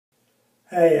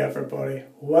Hey everybody,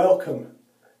 welcome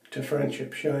to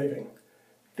Friendship Shaving.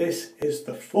 This is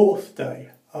the fourth day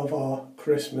of our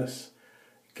Christmas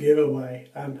giveaway,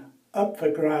 and up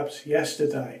for grabs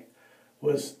yesterday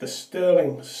was the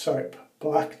Sterling Soap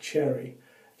Black Cherry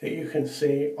that you can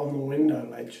see on the window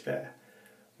ledge there.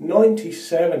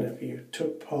 97 of you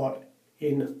took part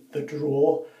in the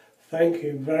draw. Thank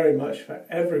you very much for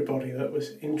everybody that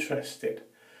was interested.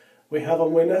 We have a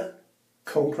winner.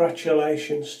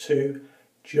 Congratulations to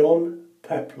John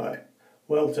Peplow.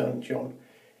 Well done, John.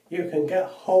 You can get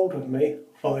hold of me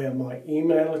via my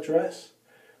email address,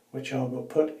 which I will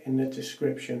put in the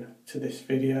description to this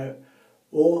video,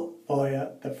 or via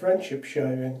the Friendship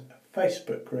Shaving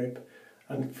Facebook group,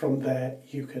 and from there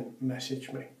you can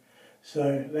message me.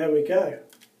 So there we go.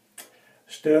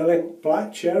 Sterling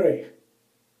Black Cherry.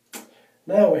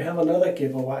 Now we have another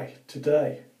giveaway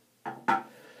today.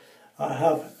 I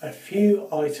have a few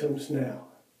items now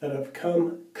that have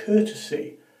come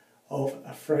courtesy of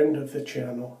a friend of the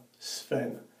channel,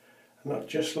 Sven. And I'd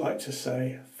just like to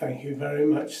say thank you very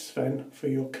much, Sven, for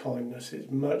your kindness. It's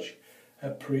much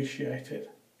appreciated.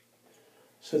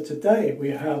 So today we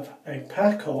have a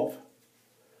pack of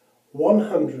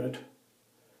 100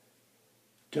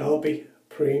 Derby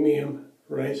Premium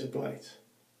razor blades.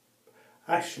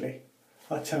 Actually,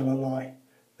 I tell a lie.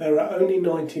 There are only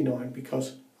 99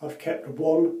 because I've kept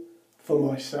one for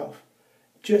myself,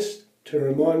 just to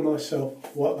remind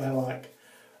myself what they're like.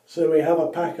 So we have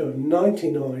a pack of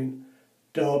 99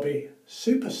 Derby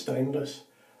Super Stainless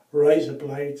razor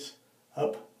blades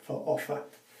up for offer.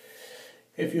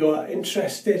 If you are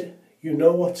interested, you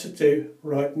know what to do.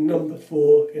 Write number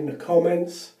 4 in the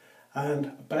comments, and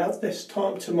about this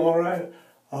time tomorrow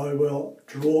I will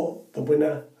draw the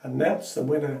winner, announce the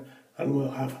winner, and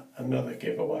we'll have another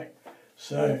giveaway.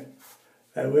 So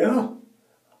there we are.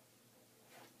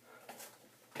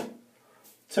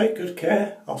 Take good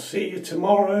care. I'll see you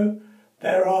tomorrow.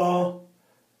 There are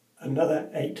another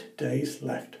 8 days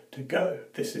left to go.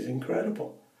 This is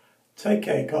incredible. Take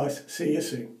care, guys. See you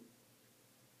soon.